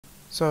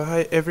So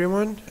hi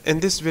everyone,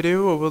 in this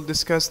video we will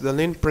discuss the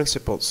Lean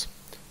principles.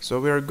 So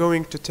we are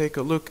going to take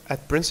a look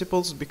at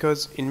principles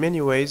because in many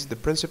ways the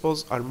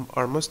principles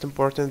are most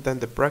important than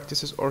the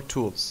practices or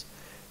tools.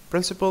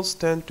 Principles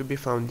tend to be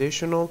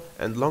foundational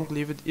and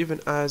long-lived even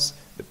as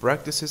the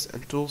practices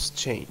and tools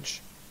change.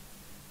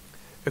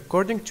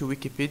 According to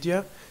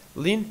Wikipedia,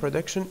 lean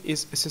production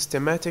is a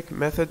systematic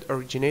method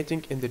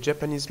originating in the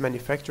Japanese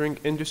manufacturing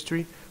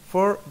industry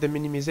for the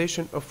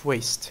minimization of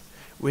waste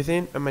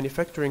within a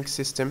manufacturing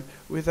system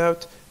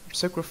without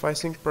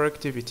sacrificing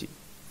productivity.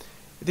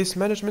 This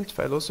management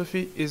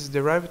philosophy is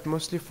derived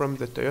mostly from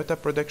the Toyota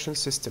production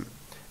system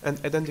and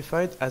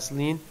identified as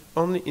lean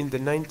only in the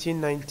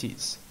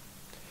 1990s.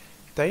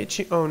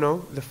 Taiichi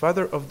Ohno, the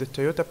father of the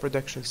Toyota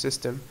production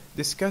system,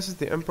 discusses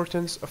the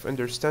importance of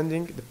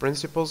understanding the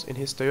principles in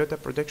his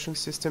Toyota production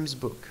systems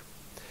book.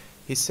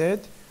 He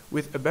said,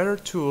 "With a better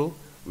tool,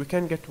 we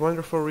can get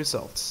wonderful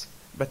results,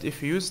 but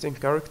if used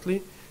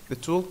incorrectly, the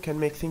tool can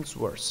make things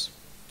worse.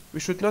 We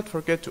should not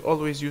forget to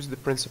always use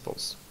the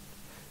principles."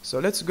 So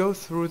let's go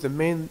through the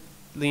main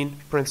lean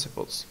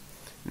principles.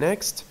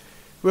 Next,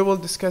 we will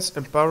discuss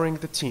empowering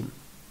the team.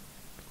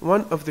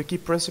 One of the key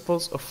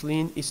principles of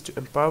lean is to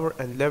empower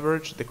and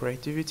leverage the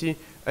creativity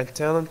and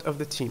talent of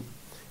the team.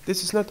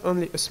 This is not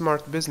only a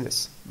smart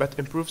business, but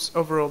improves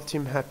overall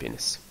team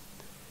happiness.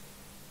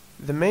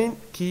 The main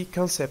key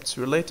concepts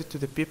related to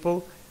the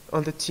people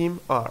on the team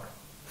are: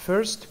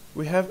 first,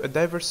 we have a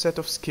diverse set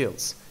of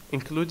skills,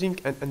 including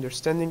an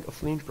understanding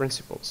of lean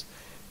principles.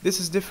 This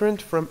is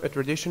different from a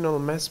traditional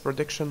mass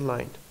production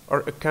line or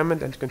a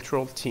command and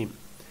control team,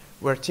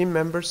 where team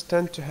members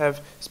tend to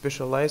have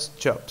specialized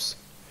jobs.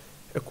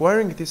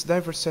 Acquiring this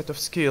diverse set of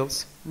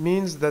skills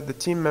means that the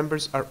team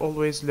members are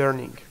always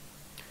learning.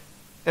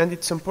 And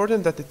it's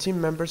important that the team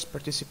members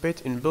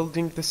participate in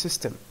building the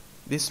system.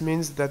 This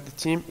means that the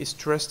team is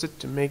trusted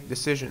to make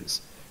decisions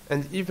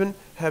and even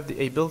have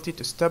the ability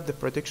to stop the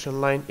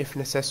production line if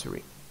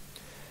necessary.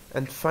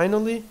 And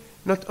finally,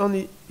 not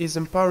only is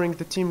empowering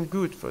the team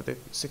good for the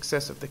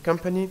success of the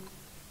company,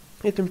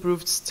 it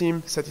improves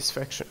team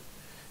satisfaction.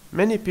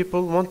 Many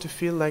people want to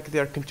feel like they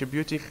are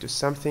contributing to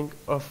something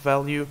of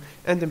value,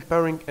 and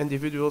empowering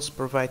individuals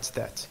provides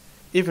that,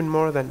 even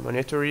more than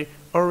monetary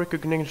or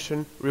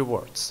recognition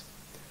rewards.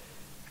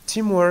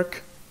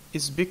 Teamwork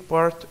is a big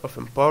part of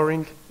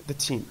empowering the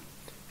team.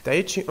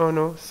 Taiichi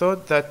Ohno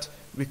thought that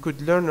we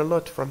could learn a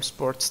lot from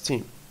sports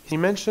team. He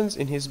mentions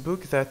in his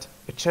book that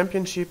a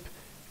championship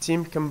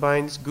team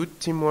combines good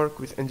teamwork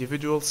with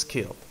individual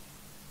skill.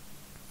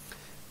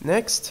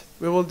 Next,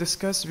 we will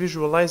discuss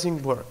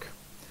visualizing work.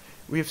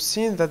 We have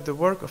seen that the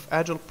work of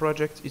Agile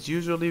project is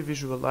usually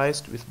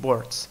visualized with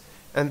boards,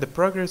 and the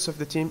progress of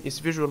the team is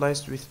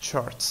visualized with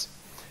charts.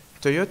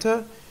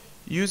 Toyota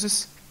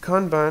uses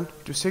Kanban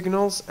to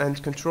signals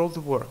and control the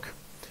work.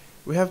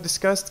 We have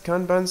discussed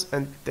Kanbans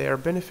and their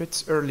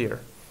benefits earlier.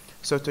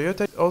 So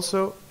Toyota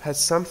also has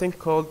something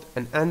called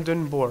an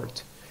Andon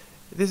board.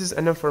 This is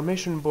an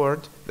information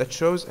board that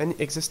shows any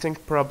existing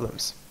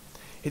problems.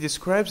 He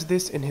describes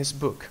this in his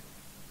book.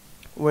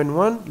 When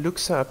one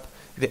looks up,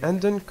 the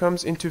Andon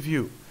comes into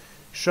view,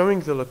 showing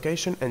the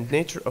location and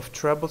nature of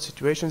trouble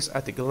situations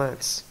at a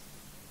glance.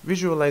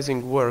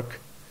 Visualizing work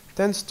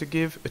tends to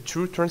give a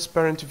true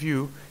transparent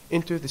view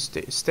into the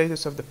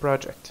status of the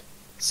project,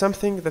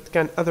 something that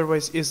can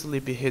otherwise easily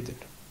be hidden.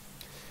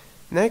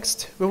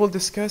 Next, we will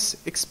discuss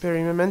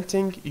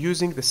experimenting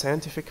using the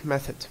scientific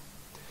method.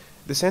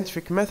 The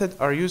scientific method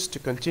are used to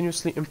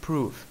continuously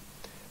improve.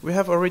 We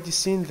have already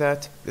seen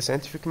that the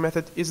scientific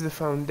method is the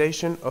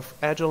foundation of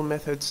agile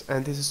methods,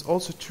 and this is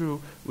also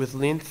true with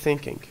lean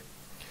thinking.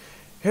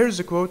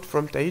 Here's a quote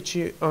from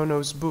Taiichi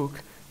Ohno's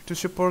book to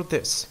support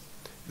this.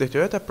 The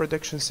Toyota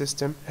production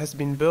system has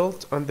been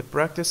built on the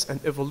practice and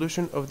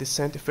evolution of the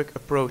scientific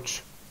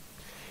approach.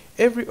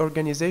 Every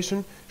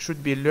organization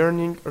should be a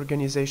learning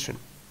organization.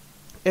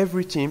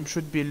 Every team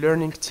should be a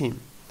learning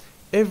team.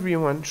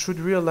 Everyone should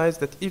realize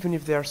that even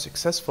if they are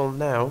successful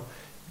now,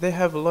 they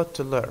have a lot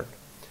to learn.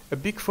 A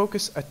big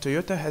focus at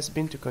Toyota has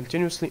been to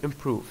continuously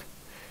improve.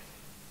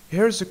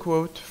 Here's a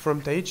quote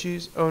from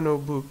Taiichi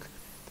Ohno's book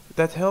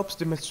that helps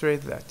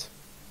demonstrate that.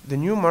 The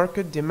new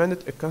market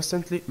demanded a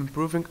constantly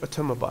improving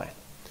automobile.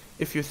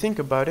 If you think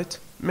about it,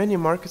 many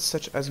markets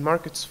such as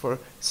markets for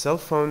cell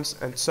phones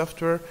and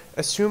software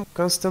assume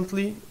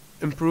constantly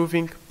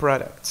improving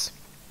products.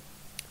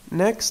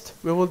 Next,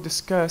 we will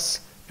discuss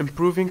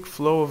improving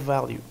flow of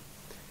value.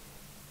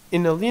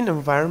 In a lean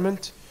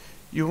environment,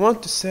 you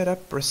want to set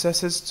up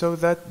processes so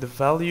that the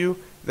value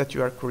that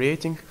you are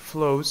creating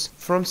flows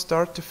from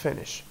start to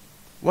finish.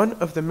 One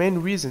of the main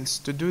reasons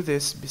to do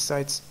this,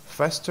 besides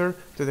faster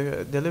to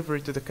the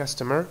delivery to the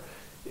customer,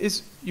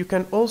 is you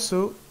can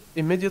also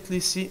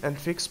immediately see and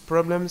fix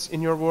problems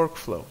in your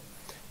workflow.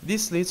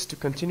 This leads to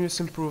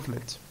continuous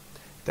improvement.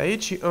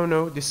 Taiichi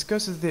Ohno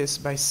discusses this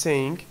by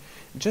saying,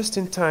 just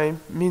in time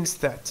means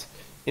that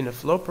in a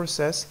flow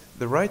process,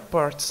 the right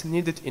parts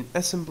needed in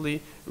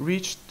assembly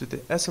reach to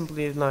the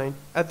assembly line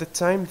at the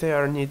time they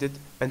are needed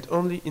and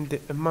only in the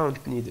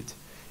amount needed.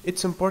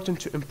 It's important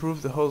to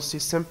improve the whole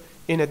system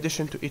in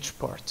addition to each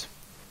part.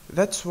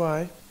 That's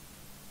why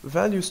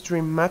value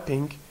stream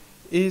mapping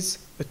is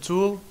a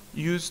tool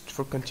used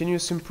for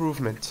continuous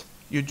improvement.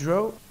 You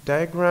draw a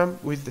diagram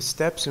with the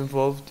steps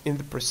involved in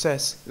the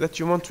process that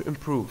you want to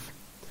improve.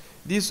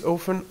 These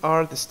often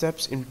are the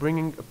steps in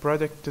bringing a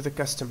product to the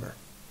customer.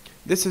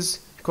 This is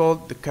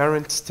called the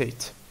current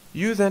state.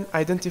 You then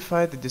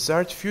identify the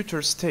desired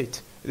future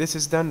state. This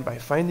is done by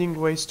finding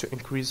ways to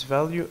increase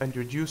value and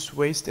reduce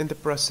waste in the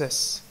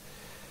process.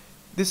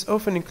 This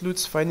often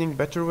includes finding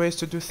better ways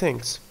to do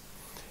things.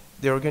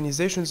 The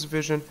organization's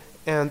vision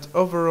and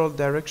overall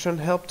direction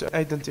help to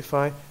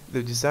identify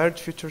the desired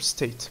future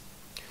state.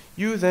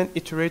 You then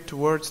iterate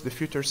towards the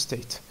future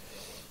state.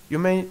 You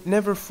may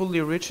never fully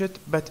reach it,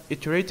 but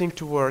iterating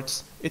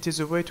towards it is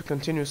a way to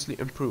continuously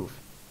improve.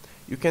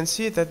 You can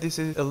see that this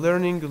is a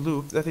learning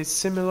loop that is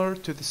similar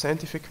to the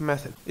scientific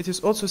method. It is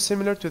also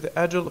similar to the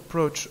agile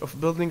approach of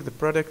building the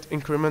product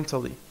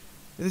incrementally.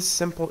 This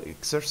simple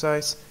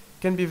exercise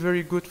can be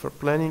very good for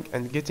planning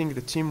and getting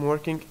the team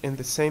working in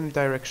the same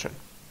direction.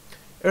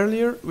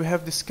 Earlier, we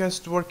have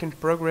discussed work in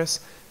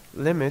progress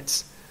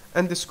limits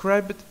and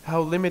described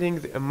how limiting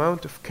the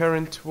amount of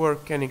current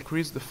work can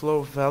increase the flow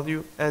of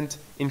value and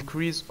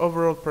increase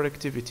overall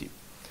productivity.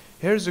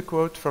 Here's a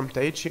quote from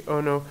Taiichi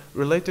Ohno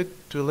related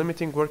to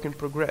limiting work in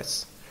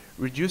progress.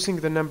 Reducing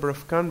the number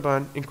of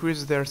Kanban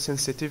increases their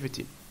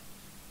sensitivity.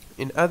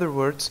 In other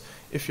words,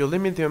 if you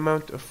limit the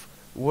amount of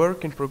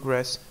work in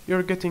progress,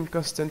 you're getting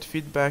constant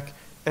feedback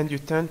and you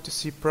tend to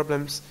see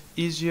problems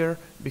easier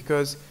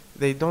because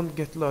they don't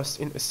get lost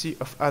in a sea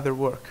of other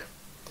work.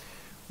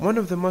 One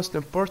of the most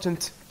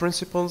important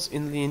principles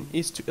in Lean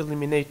is to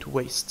eliminate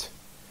waste.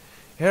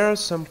 Here are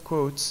some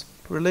quotes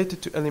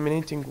related to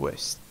eliminating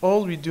waste.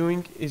 All we're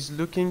doing is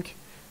looking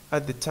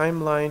at the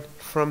timeline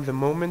from the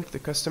moment the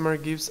customer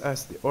gives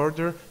us the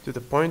order to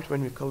the point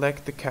when we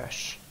collect the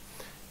cash.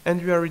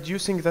 And we are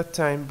reducing that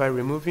time by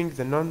removing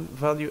the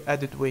non-value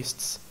added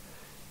wastes.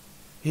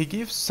 He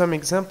gives some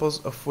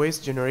examples of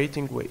waste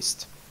generating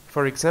waste.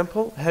 For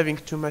example, having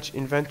too much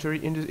inventory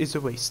is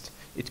a waste.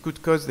 It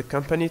could cause the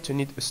company to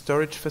need a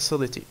storage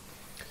facility.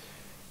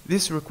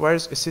 This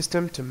requires a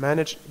system to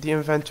manage the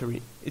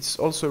inventory. It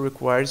also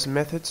requires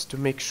methods to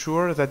make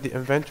sure that the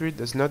inventory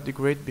does not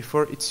degrade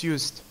before it's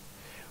used.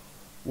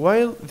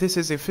 While this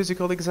is a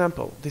physical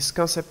example, this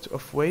concept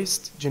of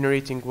waste,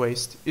 generating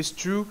waste, is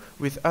true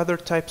with other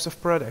types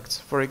of products.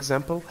 For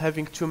example,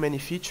 having too many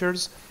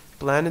features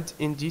planned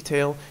in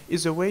detail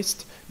is a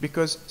waste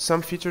because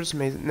some features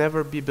may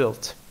never be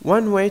built.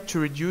 One way to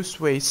reduce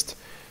waste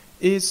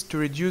is to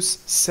reduce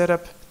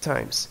setup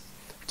times.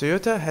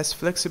 Toyota has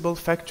flexible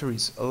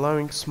factories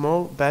allowing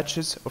small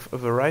batches of a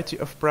variety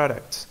of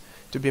products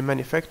to be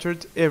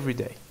manufactured every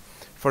day.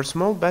 For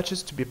small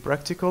batches to be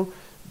practical,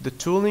 the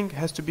tooling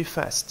has to be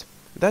fast.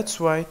 That's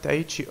why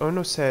Taiichi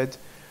Ohno said,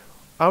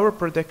 "Our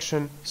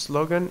production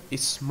slogan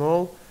is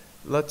small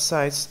lot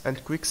size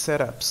and quick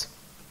setups."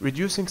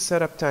 Reducing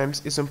setup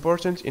times is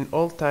important in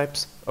all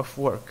types of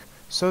work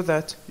so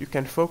that you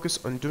can focus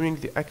on doing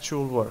the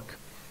actual work.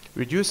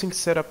 Reducing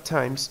setup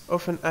times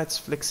often adds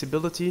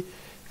flexibility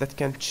that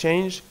can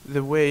change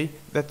the way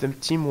that the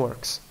team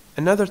works.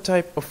 Another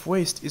type of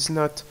waste is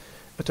not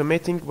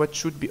automating what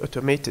should be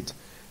automated.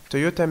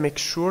 Toyota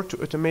makes sure to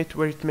automate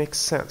where it makes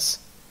sense.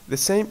 The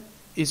same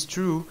is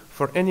true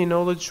for any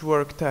knowledge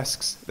work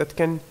tasks that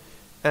can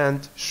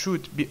and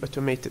should be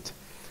automated.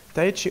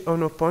 Taiichi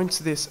Ohno points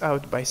this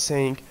out by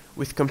saying,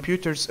 with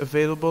computers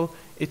available,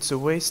 it's a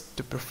waste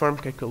to perform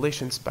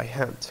calculations by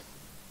hand.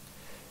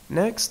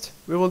 Next,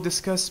 we will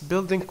discuss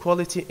building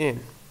quality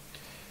in.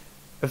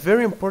 A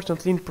very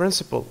important Lean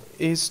principle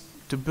is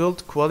to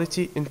build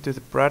quality into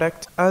the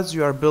product as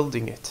you are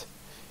building it.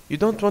 You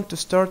don't want to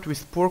start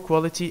with poor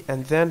quality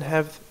and then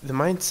have the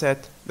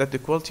mindset that the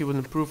quality will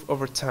improve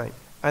over time.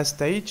 As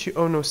Taiichi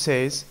Ohno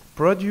says,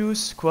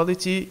 produce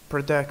quality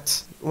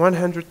products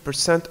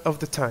 100% of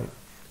the time.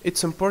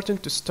 It's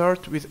important to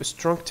start with a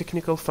strong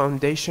technical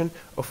foundation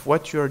of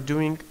what you are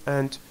doing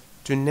and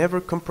to never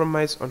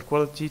compromise on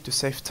quality to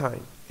save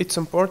time. It's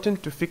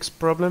important to fix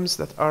problems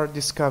that are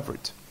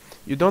discovered.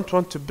 You don't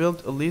want to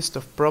build a list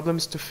of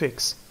problems to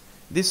fix.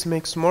 This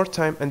makes more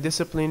time and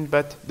discipline,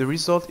 but the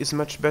result is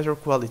much better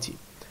quality.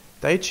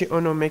 Taiichi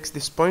Ohno makes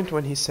this point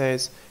when he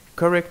says,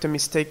 correct a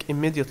mistake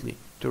immediately.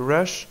 To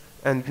rush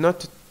and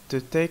not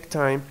to take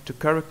time to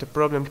correct a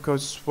problem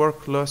causes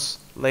work loss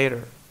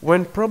later.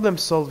 When problem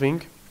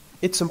solving,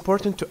 it's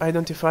important to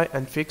identify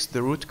and fix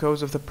the root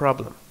cause of the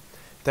problem.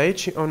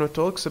 Taiichi Ohno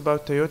talks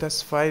about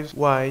Toyota's 5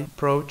 why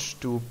approach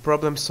to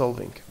problem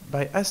solving.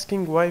 By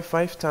asking why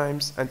 5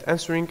 times and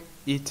answering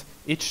it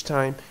each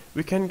time,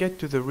 we can get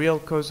to the real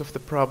cause of the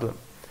problem,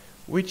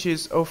 which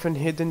is often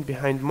hidden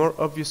behind more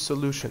obvious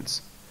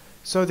solutions.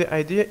 So the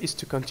idea is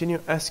to continue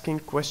asking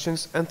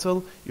questions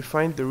until you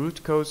find the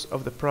root cause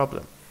of the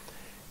problem,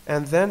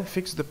 and then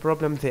fix the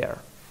problem there.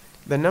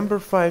 The number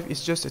 5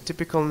 is just a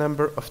typical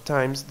number of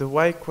times the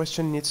why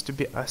question needs to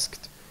be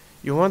asked.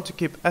 You want to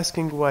keep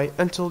asking why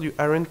until you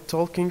aren't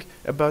talking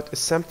about a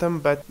symptom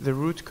but the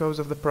root cause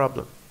of the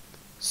problem.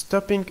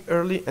 Stopping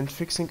early and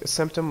fixing a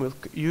symptom will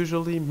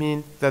usually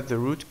mean that the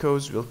root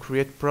cause will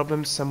create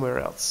problems somewhere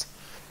else.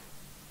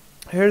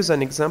 Here's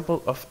an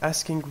example of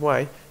asking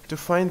why to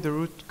find the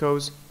root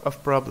cause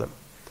of problem.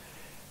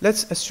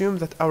 Let's assume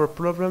that our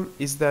problem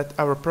is that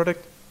our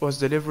product was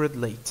delivered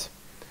late.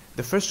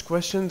 The first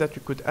question that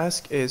we could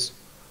ask is,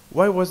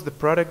 why was the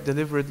product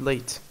delivered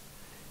late?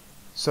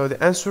 So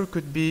the answer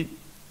could be,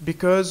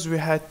 because we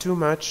had too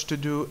much to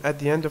do at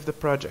the end of the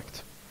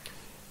project.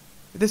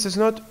 This is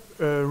not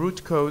a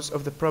root cause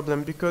of the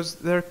problem because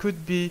there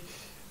could be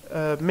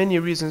many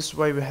reasons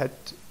why we had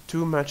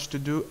too much to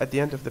do at the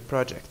end of the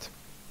project.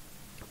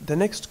 The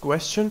next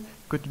question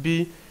could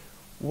be,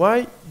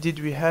 why did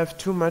we have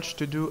too much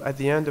to do at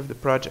the end of the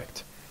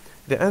project?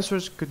 The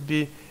answers could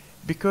be,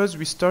 because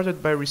we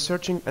started by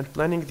researching and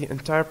planning the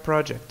entire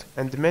project,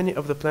 and many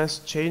of the plans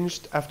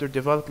changed after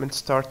development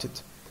started.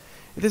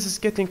 This is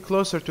getting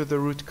closer to the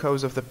root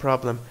cause of the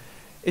problem.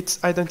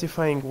 It's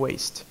identifying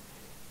waste.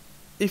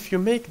 If you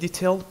make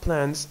detailed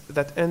plans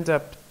that end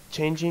up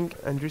changing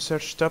and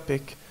research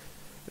topic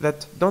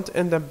that don't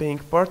end up being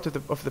part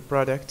of the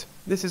product,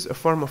 this is a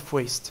form of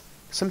waste.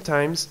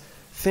 Sometimes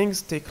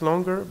things take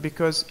longer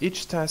because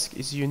each task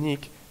is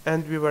unique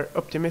and we were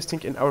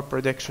optimistic in our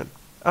prediction.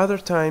 Other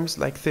times,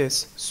 like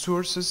this,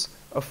 sources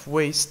of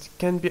waste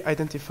can be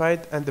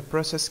identified and the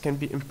process can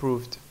be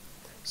improved.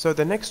 So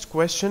the next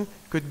question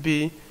could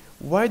be,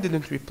 why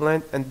didn't we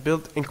plan and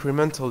build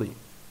incrementally?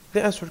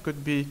 The answer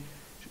could be,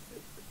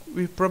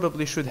 we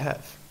probably should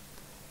have.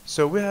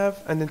 So we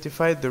have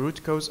identified the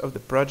root cause of the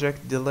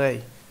project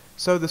delay.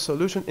 So the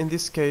solution in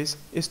this case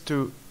is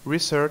to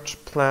research,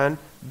 plan,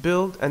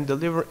 build and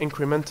deliver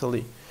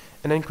incrementally.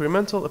 An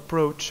incremental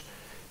approach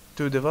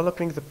to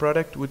developing the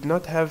product would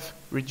not have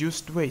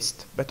reduced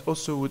waste, but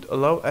also would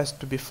allow us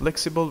to be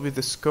flexible with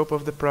the scope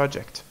of the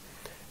project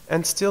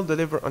and still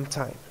deliver on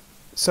time.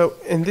 So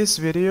in this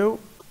video,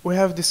 we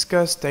have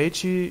discussed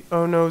Taiichi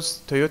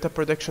Ohno's Toyota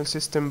Production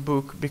System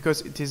book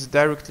because it is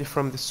directly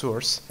from the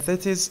source.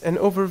 That is an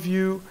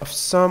overview of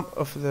some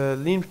of the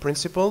lean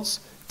principles.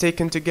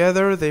 Taken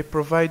together, they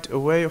provide a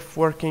way of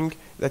working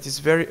that is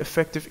very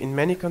effective in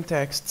many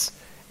contexts.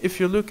 If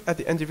you look at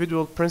the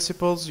individual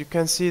principles, you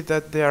can see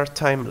that they are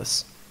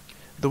timeless.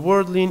 The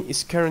word lean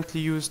is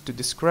currently used to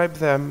describe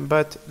them,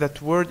 but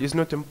that word is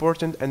not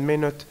important and may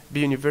not be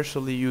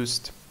universally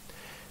used.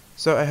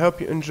 So I hope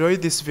you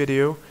enjoyed this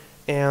video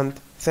and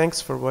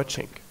thanks for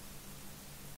watching.